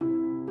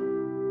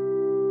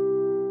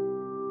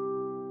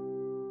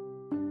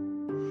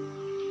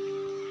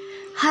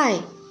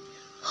Hi,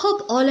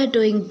 hope all are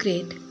doing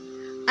great.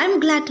 I'm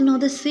glad to know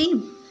the same.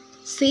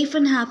 Safe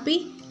and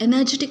happy,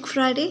 energetic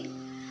Friday.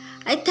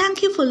 I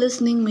thank you for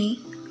listening me.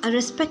 I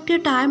respect your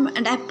time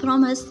and I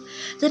promise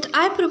that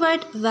I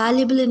provide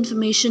valuable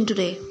information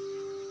today.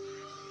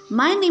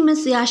 My name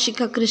is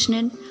Yashika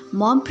Krishnan,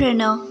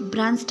 mompreneur,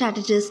 brand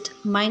strategist,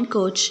 mind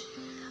coach.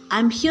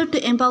 I'm here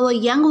to empower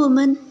young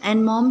women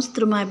and moms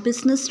through my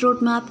business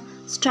roadmap,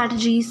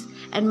 strategies,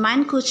 and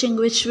mind coaching,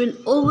 which will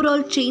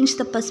overall change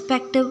the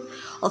perspective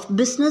of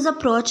business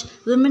approach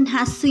women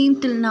has seen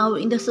till now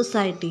in the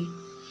society.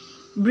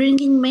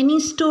 Bringing many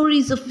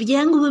stories of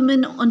young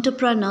women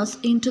entrepreneurs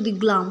into the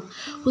glam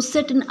who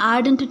set an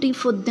identity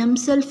for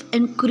themselves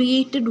and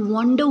created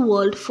wonder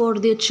world for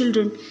their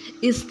children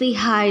is the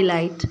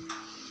highlight.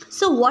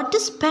 So what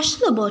is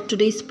special about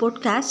today's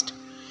podcast?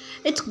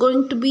 It's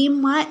going to be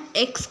my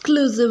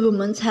exclusive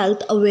women's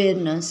health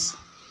awareness.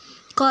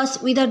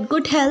 Cause without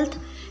good health,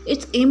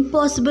 it's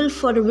impossible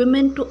for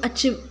women to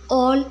achieve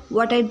all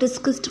what I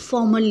discussed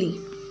formerly.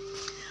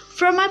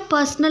 From my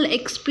personal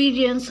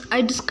experience,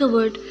 I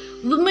discovered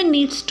women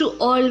needs to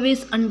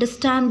always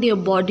understand their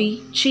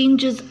body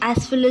changes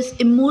as well as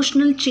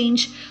emotional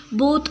change.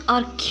 Both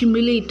are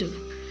cumulative.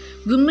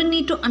 Women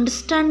need to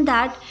understand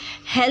that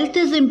health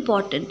is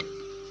important.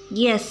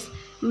 Yes,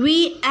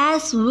 we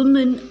as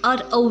women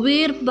are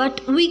aware,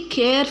 but we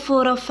care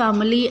for our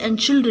family and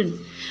children.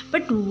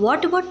 But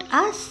what about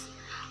us?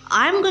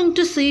 I'm going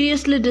to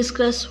seriously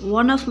discuss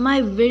one of my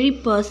very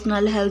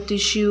personal health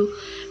issue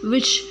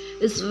which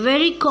is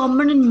very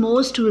common in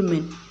most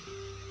women.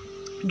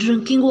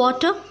 Drinking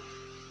water,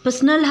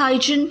 personal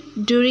hygiene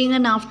during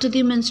and after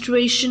the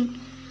menstruation,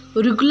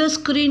 regular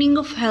screening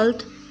of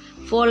health,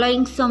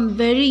 following some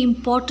very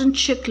important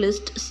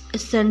checklist is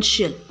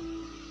essential.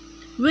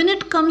 When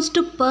it comes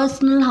to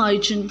personal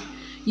hygiene,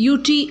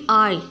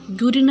 UTI,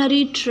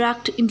 urinary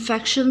tract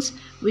infections,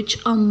 which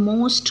are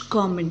most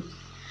common.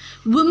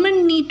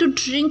 Women need to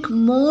drink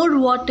more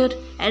water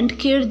and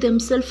care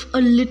themselves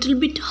a little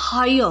bit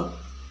higher.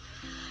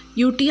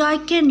 UTI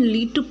can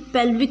lead to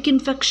pelvic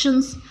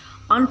infections.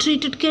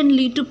 Untreated can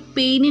lead to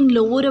pain in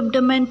lower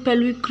abdomen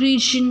pelvic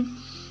region,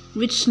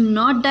 which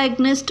not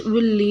diagnosed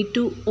will lead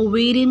to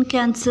ovarian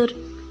cancer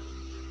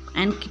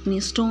and kidney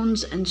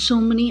stones and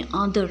so many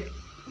other.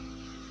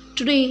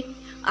 Today,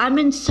 I'm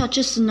in such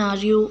a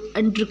scenario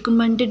and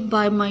recommended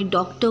by my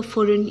doctor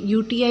for an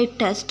UTI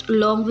test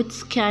along with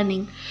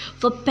scanning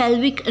for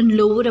pelvic and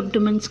lower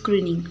abdomen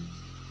screening.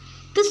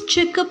 This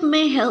checkup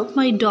may help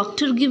my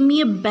doctor give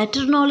me a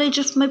better knowledge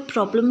of my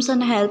problems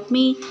and help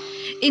me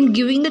in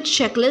giving the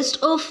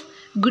checklist of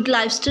good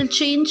lifestyle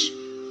change,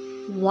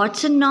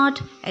 what's and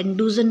not, and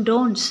do's and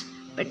don'ts.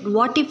 But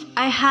what if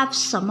I have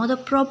some other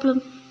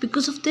problem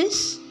because of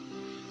this?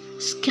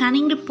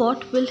 Scanning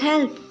report will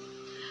help.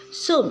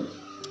 So,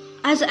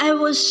 as I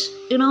was,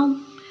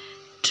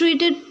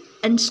 treated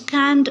and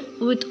scanned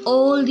with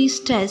all these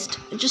tests,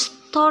 I just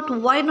thought,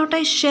 why not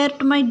I share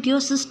to my dear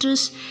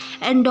sisters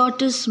and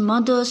daughters,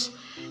 mothers?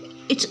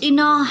 It's in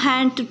our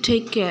hand to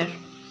take care.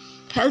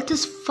 Health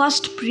is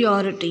first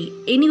priority.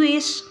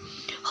 Anyways,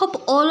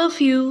 hope all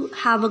of you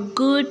have a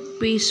good,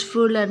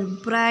 peaceful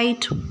and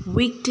bright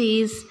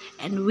weekdays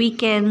and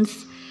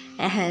weekends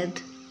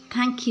ahead.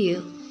 Thank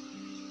you.